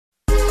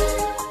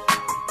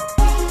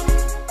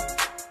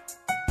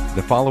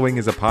The following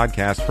is a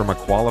podcast from a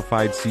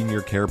qualified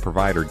senior care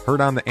provider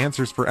heard on the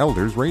Answers for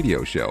Elders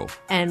radio show.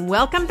 And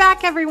welcome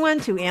back,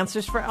 everyone, to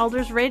Answers for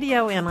Elders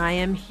Radio. And I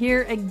am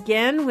here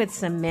again with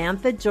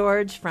Samantha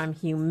George from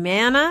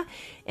Humana.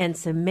 And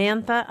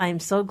Samantha, I'm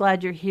so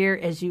glad you're here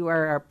as you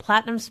are our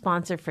platinum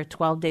sponsor for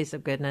 12 Days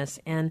of Goodness.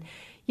 And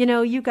you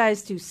know, you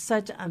guys do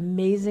such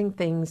amazing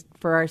things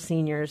for our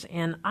seniors.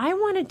 And I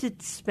wanted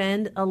to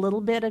spend a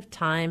little bit of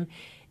time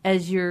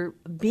as you're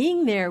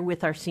being there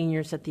with our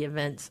seniors at the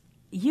events.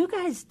 You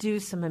guys do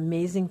some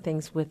amazing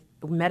things with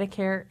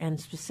Medicare and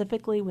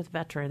specifically with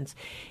veterans.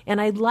 And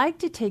I'd like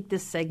to take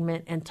this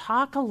segment and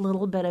talk a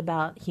little bit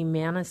about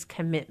Humana's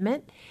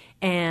commitment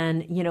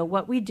and, you know,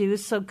 what we do.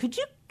 So could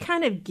you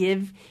kind of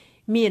give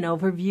me an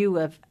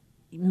overview of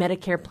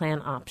Medicare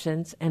plan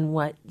options and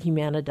what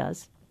Humana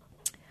does?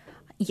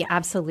 Yeah,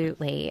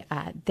 absolutely.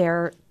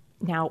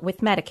 Now, with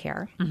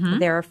Medicare,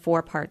 there are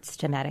 4 parts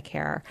to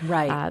Medicare.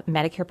 Right.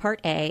 Medicare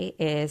Part A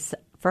is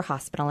for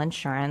hospital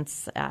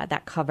insurance.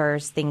 That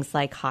covers things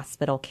like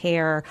hospital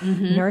care,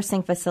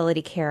 nursing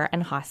facility care,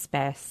 and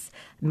hospice.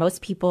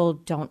 Most people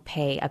don't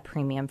pay a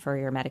premium for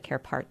your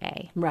Medicare Part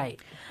A. Right.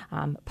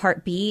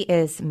 Part B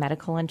is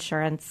medical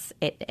insurance,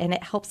 and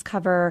it helps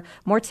cover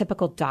more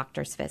typical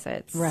doctor's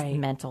visits, right.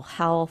 Mental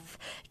health,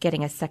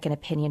 getting a second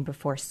opinion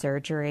before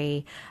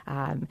surgery.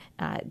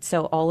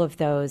 So all of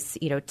those,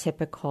 you know,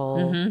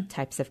 typical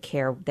types of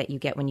care that you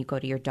get when you go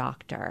to your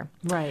doctor.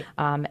 Right.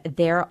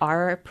 There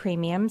are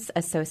premiums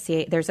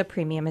there's a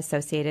premium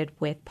associated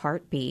with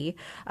Part B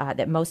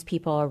that most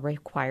people are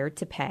required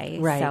to pay.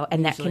 Right. So,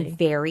 and usually. that can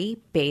vary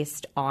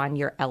based on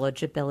your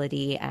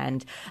eligibility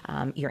and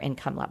your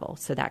income level.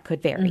 So that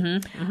could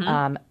vary.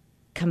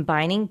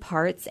 Combining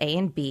Parts A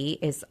and B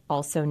is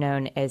also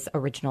known as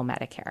Original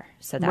Medicare.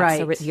 So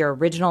that's your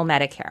Original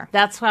Medicare.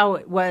 That's how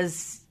it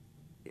was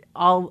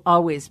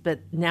always, but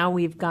now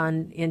we've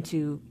gone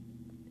into,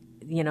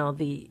 you know,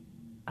 the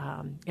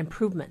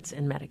improvements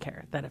in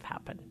Medicare that have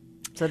happened.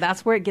 So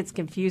that's where it gets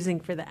confusing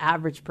for the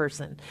average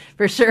person,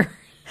 for sure.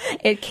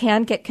 It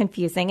can get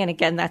confusing. And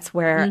again, that's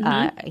where,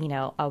 you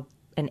know,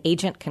 an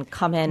agent can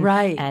come in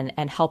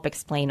and help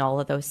explain all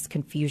of those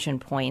confusion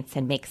points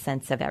and make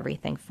sense of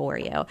everything for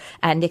you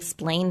and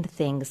explain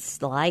things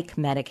like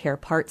Medicare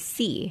Part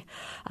C.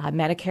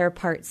 Medicare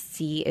Part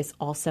C is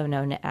also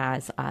known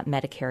as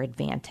Medicare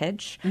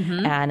Advantage,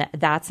 and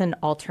that's an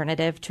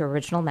alternative to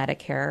Original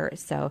Medicare.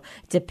 So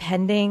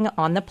depending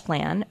on the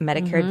plan,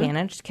 Medicare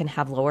Advantage can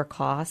have lower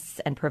costs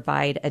and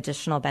provide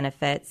additional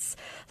benefits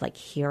like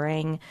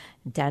hearing,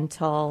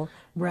 dental,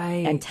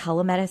 and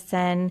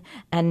telemedicine,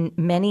 and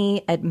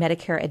many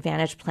Medicare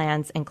Advantage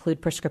plans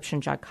include prescription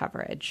drug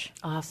coverage.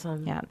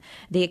 Awesome. Yeah.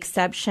 The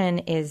exception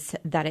is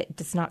that it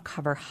does not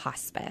cover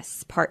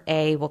hospice. Part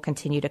A will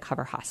continue to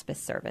cover hospice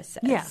services.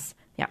 Yeah.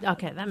 Yeah.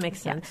 Okay, that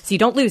makes sense. So you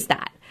don't lose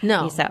that.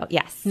 No. So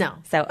yes. No.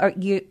 So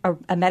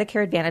a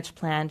Medicare Advantage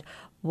plan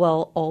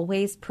will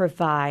always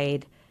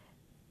provide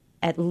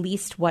at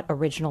least what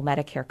Original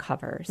Medicare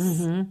covers.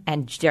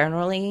 And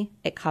generally,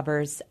 it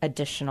covers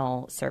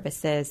additional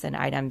services and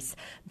items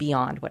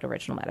beyond what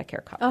Original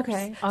Medicare covers.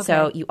 Okay.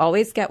 So you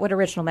always get what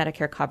Original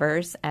Medicare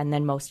covers, and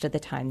then most of the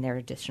time there are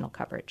additional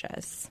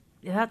coverages.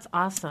 Yeah, that's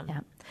awesome.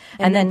 Yeah.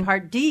 And then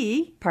Part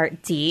D.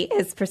 Part D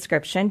is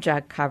prescription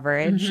drug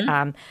coverage.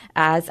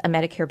 As a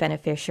Medicare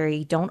beneficiary,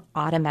 you don't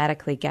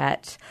automatically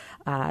get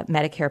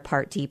Medicare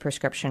Part D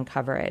prescription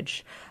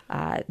coverage.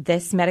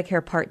 This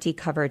Medicare Part D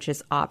coverage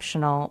is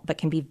optional, but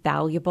can be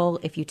valuable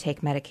if you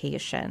take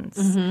medications.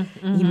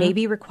 You may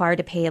be required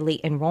to pay a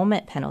late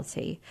enrollment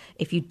penalty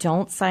if you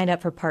don't sign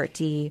up for Part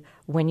D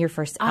when you're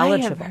first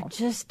eligible. I have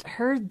just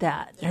heard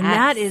that. Yes. And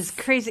that is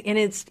crazy. And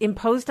it's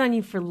imposed on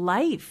you for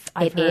life.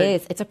 It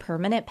is. It's a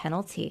permanent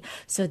penalty.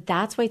 So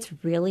that's why it's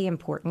really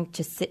important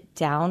to sit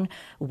down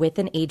with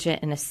an agent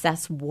and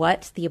assess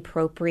what the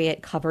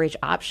appropriate coverage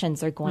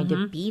options are going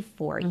to be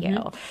for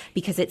you,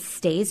 because it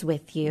stays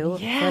with you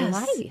for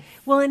life.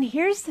 Well, and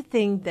here's the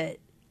thing that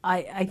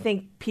I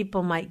think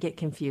people might get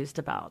confused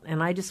about,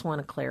 and I just want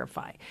to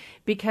clarify.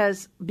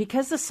 Because the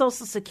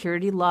Social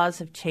Security laws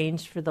have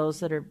changed for those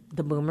that are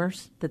the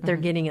boomers, that they're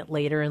getting it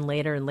later and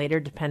later and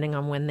later, depending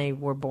on when they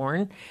were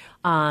born.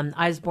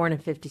 I was born in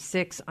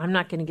 56. I'm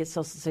not going to get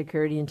Social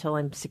Security until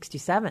I'm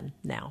 67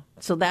 now.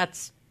 So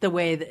that's the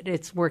way that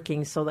it's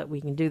working so that we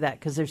can do that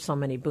because there's so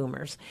many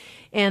boomers.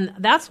 And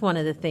that's one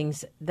of the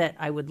things that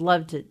I would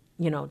love to,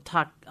 you know,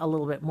 talk a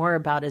little bit more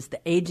about is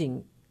the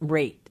aging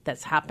rate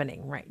that's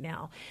happening right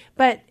now.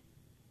 But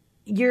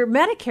your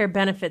Medicare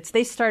benefits,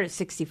 they start at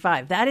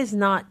 65. That is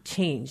not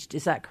changed.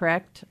 Is that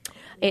correct?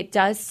 It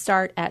does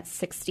start at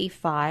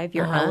 65,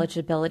 your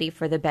eligibility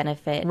for the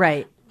benefit.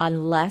 Right.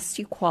 Unless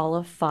you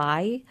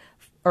qualify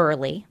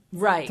early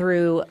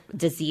through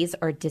disease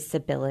or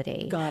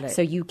disability. Got it.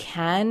 So you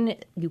can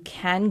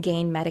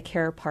gain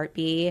Medicare Part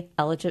A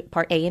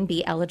and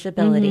B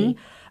eligibility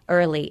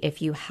early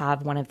if you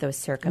have one of those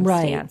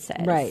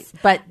circumstances. Right.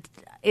 But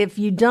if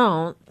you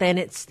don't, then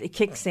it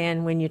kicks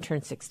in when you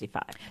turn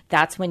 65.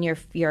 That's when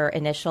your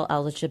initial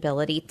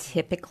eligibility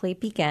typically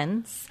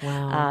begins.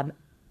 Wow.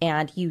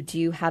 And you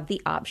do have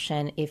the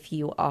option if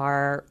you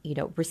are,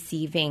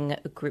 receiving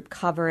group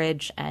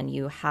coverage and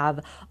you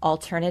have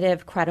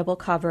alternative credible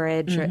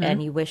coverage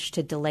and you wish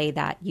to delay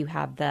that, you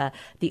have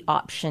the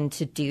option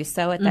to do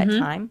so at that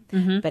time.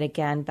 But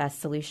again,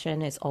 best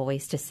solution is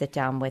always to sit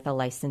down with a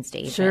licensed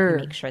agent and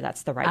make sure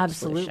that's the right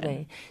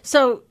solution.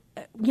 So,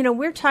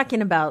 we're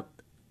talking about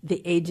the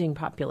aging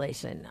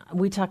population.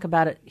 We talk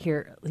about it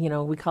here,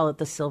 we call it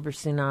the silver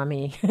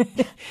tsunami.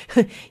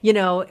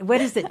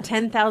 What is it?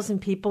 10,000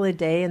 people a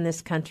day in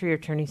this country are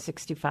turning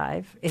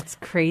 65. It's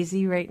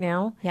crazy right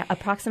now. Yeah,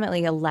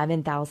 approximately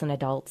 11,000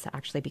 adults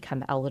actually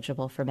become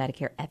eligible for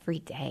Medicare every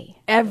day.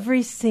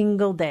 Every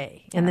single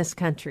day in this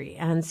country.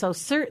 And so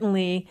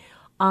certainly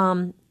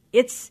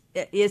it's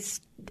a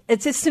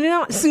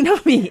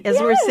tsunami, as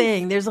we're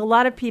saying. There's a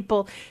lot of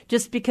people,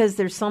 just because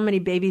there's so many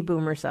baby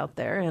boomers out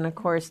there. And of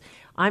course,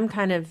 I'm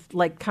kind of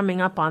like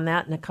coming up on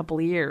that in a couple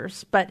of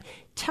years. But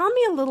tell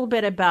me a little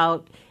bit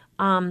about,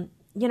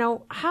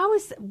 how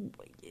is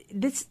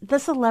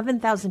this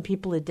 11,000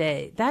 people a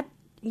day, that,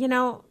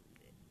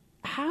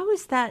 how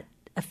does that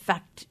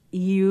affect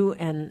you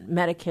and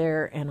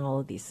Medicare and all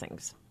of these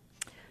things?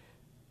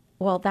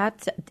 Well,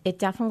 it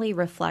definitely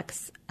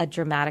reflects a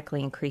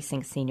dramatically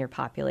increasing senior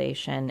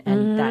population,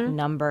 and that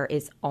number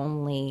is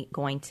only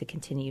going to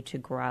continue to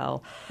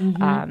grow.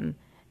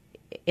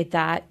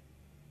 That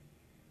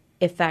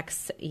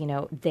affects,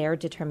 their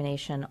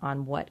determination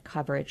on what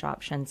coverage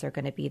options are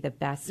going to be the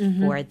best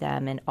for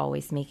them, and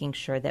always making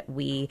sure that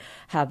we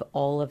have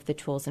all of the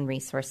tools and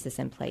resources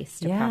in place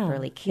to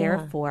properly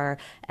care for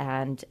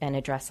and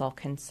address all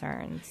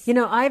concerns.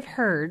 I've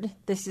heard,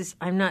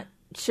 I'm not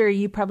sure,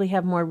 you probably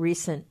have more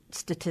recent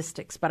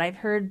statistics, but I've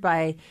heard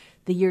by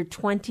the year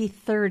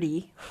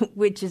 2030,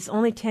 which is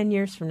only 10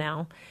 years from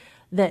now,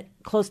 that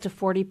close to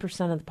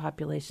 40% of the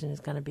population is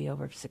going to be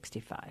over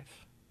 65.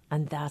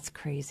 And that's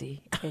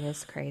crazy. It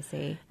is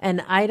crazy.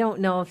 And I don't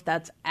know if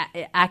that's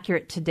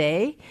accurate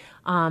today.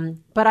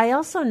 But I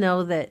also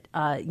know that,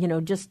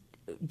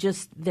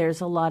 just there's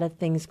a lot of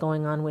things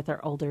going on with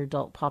our older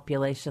adult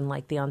population,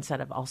 like the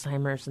onset of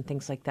Alzheimer's and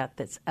things like that,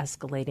 that's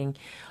escalating.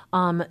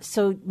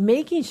 So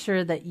making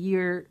sure that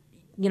you're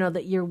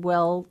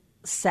well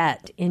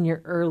set in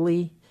your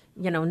early,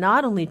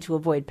 not only to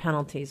avoid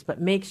penalties, but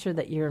make sure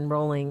that you're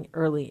enrolling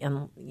early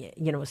and,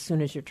 as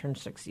soon as you turn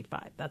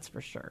 65, that's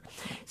for sure.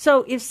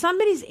 So if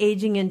somebody's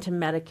aging into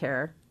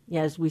Medicare,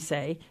 as we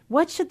say,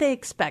 what should they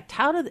expect?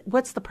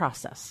 What's the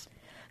process?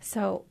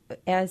 So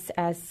as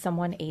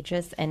someone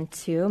ages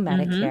into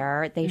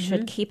Medicare, they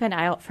should keep an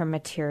eye out for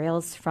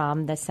materials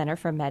from the Center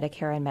for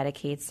Medicare and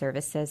Medicaid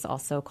Services,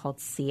 also called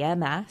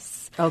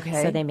CMS.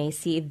 Okay. So they may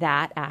see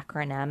that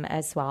acronym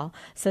as well.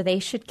 So they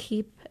should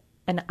keep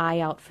an eye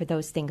out for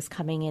those things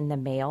coming in the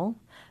mail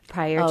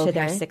prior to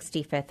their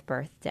 65th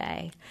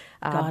birthday.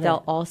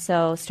 They'll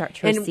also start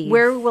to receive... And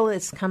where will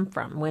this come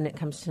from when it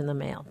comes to the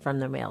mail, from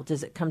the mail?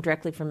 Does it come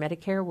directly from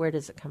Medicare? Where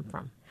does it come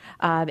from?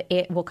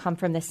 It will come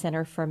from the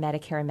Center for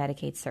Medicare and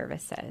Medicaid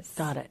Services.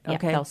 Got it. Okay.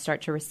 Yep, they'll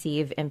start to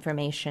receive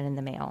information in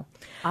the mail.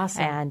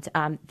 Awesome.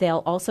 And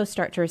they'll also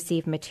start to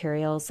receive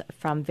materials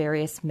from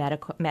various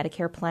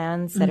Medicare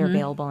plans that are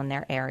available in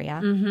their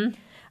area.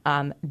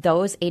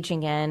 Those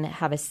aging in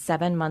have a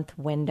 7-month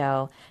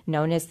window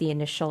known as the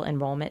initial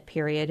enrollment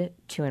period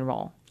to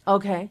enroll.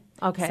 Okay.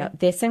 So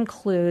this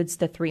includes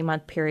the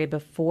 3-month period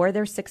before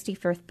their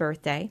 61st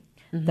birthday,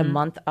 the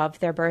month of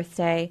their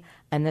birthday,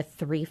 and the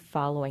 3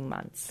 following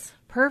months.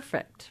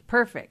 Perfect.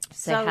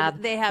 So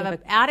they have an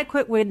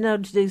adequate window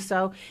to do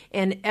so,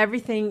 and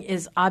everything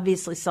is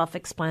obviously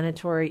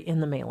self-explanatory in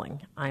the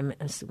mailing, I'm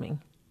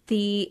assuming.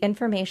 The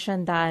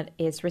information that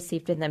is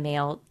received in the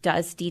mail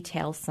does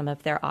detail some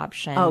of their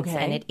options,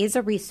 and it is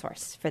a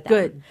resource for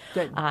them.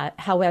 Good.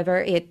 However,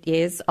 it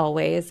is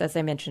always, as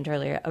I mentioned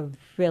earlier, a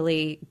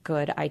really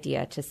good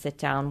idea to sit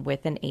down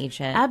with an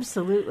agent.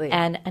 Absolutely.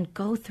 And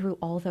go through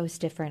all those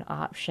different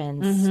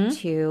options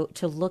to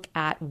look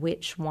at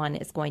which one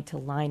is going to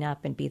line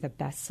up and be the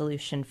best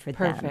solution for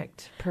them.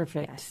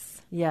 Perfect.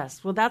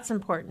 Yes. Well, that's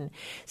important.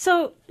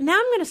 So now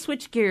I'm going to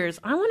switch gears.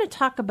 I want to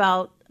talk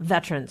about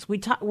veterans.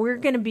 We're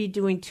going to be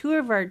doing 2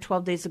 of our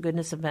 12 Days of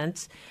Goodness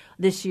events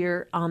this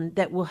year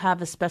that will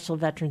have a special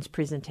veterans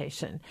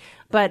presentation.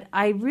 But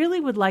I really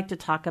would like to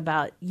talk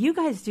about, you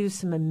guys do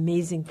some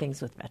amazing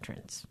things with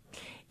veterans.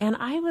 And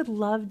I would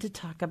love to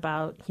talk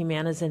about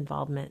Humana's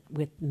involvement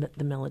with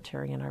the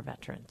military and our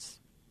veterans.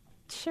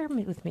 Share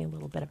with me a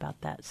little bit about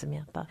that,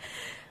 Samantha.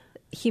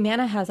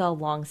 Humana has a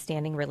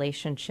long-standing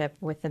relationship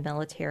with the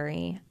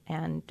military,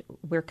 and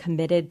we're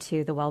committed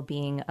to the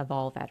well-being of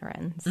all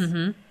veterans.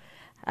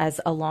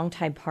 As a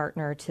longtime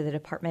partner to the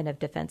Department of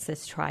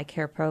Defense's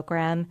TRICARE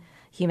program,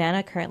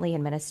 Humana currently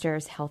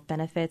administers health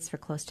benefits for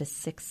close to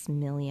 6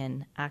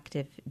 million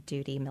active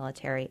duty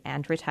military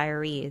and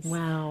retirees.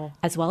 Wow.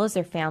 As well as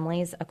their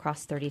families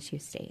across 32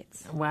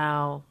 states.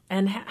 Wow.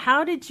 And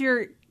how did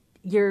your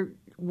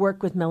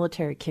work with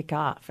military kick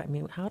off? I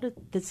mean, how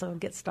did this all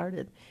get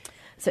started?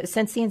 So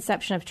since the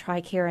inception of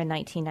TRICARE in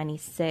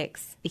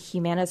 1996,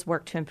 Humana's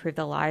worked to improve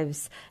the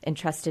lives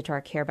entrusted to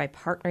our care by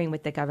partnering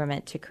with the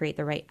government to create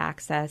the right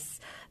access,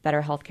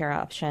 better healthcare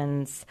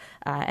options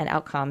and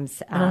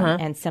outcomes,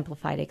 and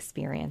simplified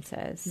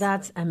experiences.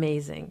 That's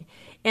amazing.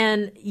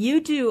 And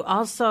you do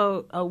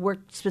also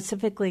work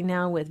specifically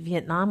now with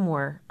Vietnam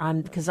War,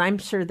 because I'm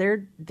sure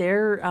they're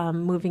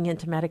moving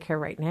into Medicare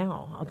right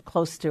now,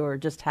 close to or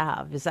just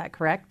have. Is that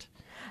correct?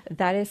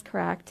 That is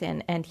correct.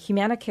 And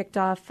Humana kicked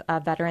off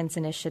a Veterans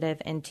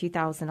Initiative in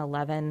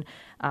 2011.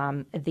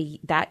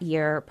 That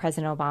year,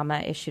 President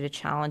Obama issued a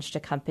challenge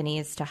to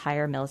companies to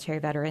hire military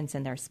veterans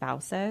and their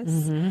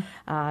spouses.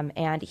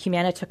 And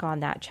Humana took on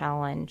that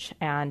challenge.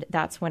 And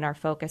that's when our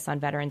focus on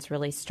veterans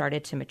really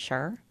started to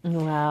mature.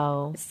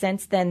 Wow.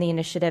 Since then, the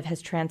initiative has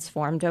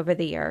transformed over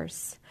the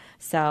years.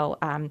 So,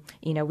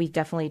 we've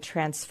definitely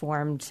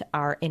transformed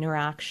our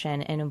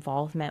interaction and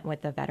involvement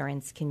with the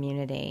veterans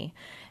community.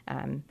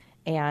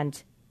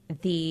 And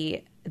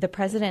the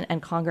president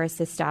and Congress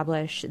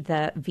established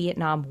the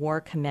Vietnam War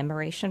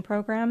Commemoration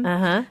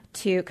Program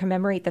to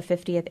commemorate the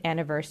 50th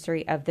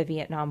anniversary of the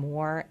Vietnam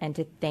War and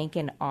to thank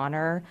and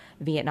honor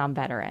Vietnam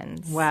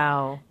veterans.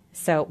 Wow.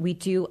 So we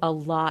do a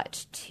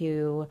lot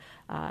to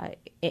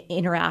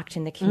interact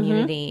in the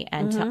community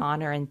and to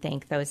honor and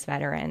thank those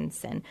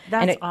veterans. And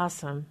that's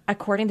awesome.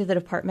 According to the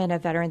Department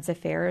of Veterans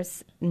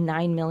Affairs,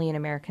 9 million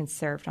Americans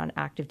served on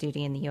active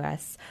duty in the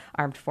U.S.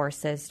 Armed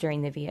Forces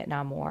during the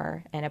Vietnam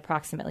War, and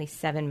approximately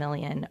 7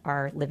 million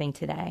are living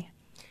today.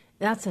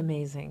 That's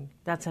amazing.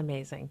 That's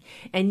amazing.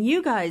 And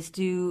you guys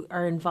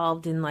are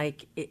involved in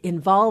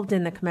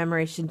the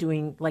commemoration,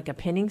 doing like a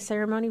pinning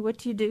ceremony. What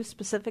do you do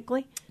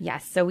specifically?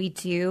 Yes. So we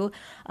do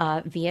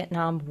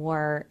Vietnam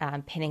War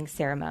pinning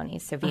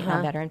ceremonies. So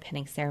Vietnam veteran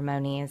pinning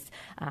ceremonies.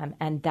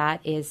 And that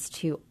is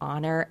to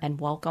honor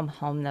and welcome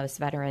home those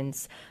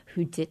veterans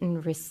who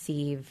didn't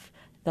receive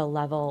the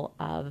level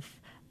of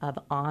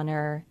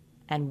honor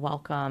and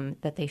welcome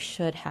that they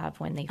should have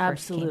when they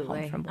first came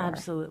home from war.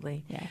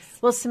 Absolutely. Yes.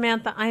 Well,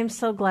 Samantha, I'm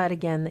so glad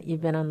again that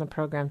you've been on the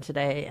program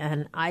today,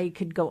 and I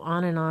could go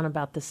on and on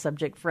about this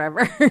subject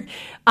forever.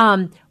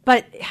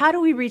 But how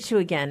do we reach you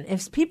again?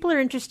 If people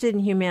are interested in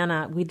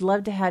Humana, we'd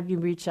love to have you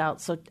reach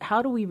out. So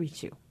how do we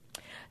reach you?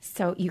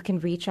 So you can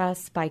reach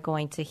us by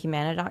going to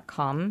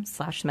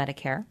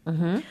humana.com/Medicare,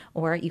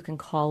 or you can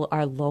call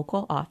our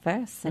local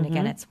office. And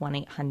again, it's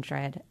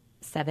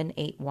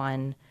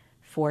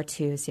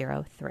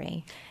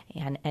 1-800-781-4203.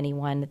 And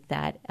anyone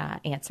that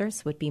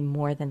answers would be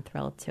more than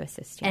thrilled to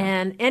assist you.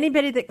 And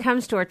anybody that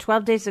comes to our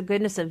 12 Days of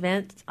Goodness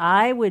event,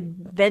 I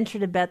would venture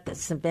to bet that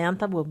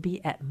Samantha will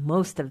be at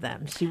most of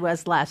them. She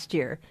was last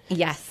year.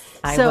 Yes,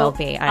 I will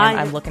be.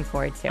 I'm looking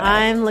forward to it.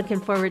 I'm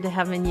looking forward to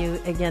having you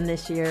again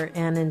this year.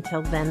 And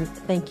until then,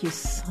 thank you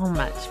so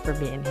much for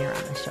being here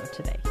on the show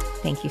today.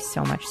 Thank you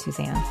so much,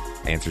 Suzanne.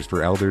 Answers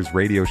for Elders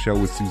radio show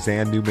with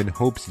Suzanne Newman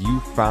hopes you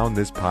found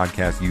this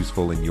podcast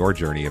useful in your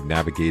journey of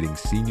navigating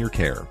senior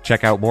care.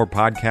 Check out more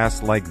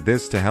podcasts like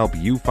this to help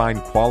you find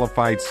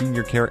qualified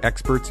senior care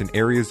experts in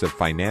areas of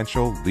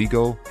financial,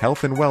 legal,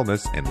 health and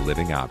wellness, and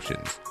living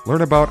options.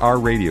 Learn about our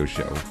radio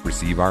show,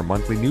 receive our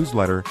monthly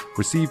newsletter,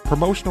 receive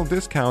promotional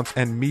discounts,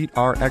 and meet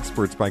our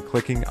experts by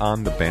clicking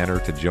on the banner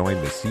to join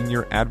the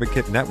Senior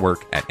Advocate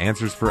Network at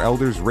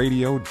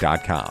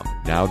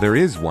AnswersForEldersRadio.com. Now there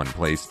is one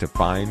place to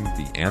find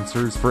the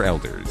Answers for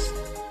Elders.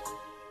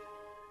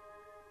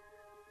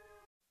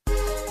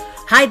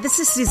 Hi, this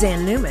is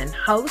Suzanne Newman,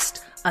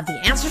 host of the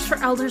Answers for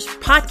Elders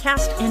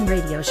podcast and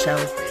radio show.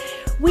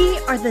 We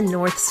are the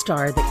North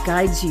Star that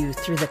guides you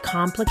through the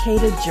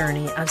complicated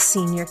journey of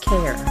senior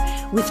care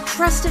with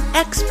trusted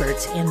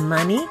experts in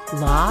money,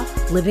 law,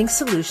 living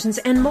solutions,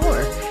 and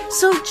more.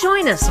 So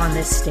join us on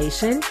this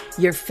station,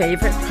 your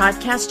favorite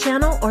podcast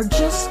channel, or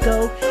just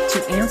go to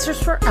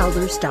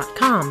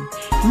AnswersForElders.com.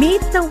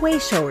 Meet the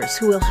Wayshowers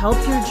who will help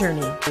your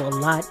journey go a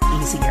lot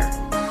easier.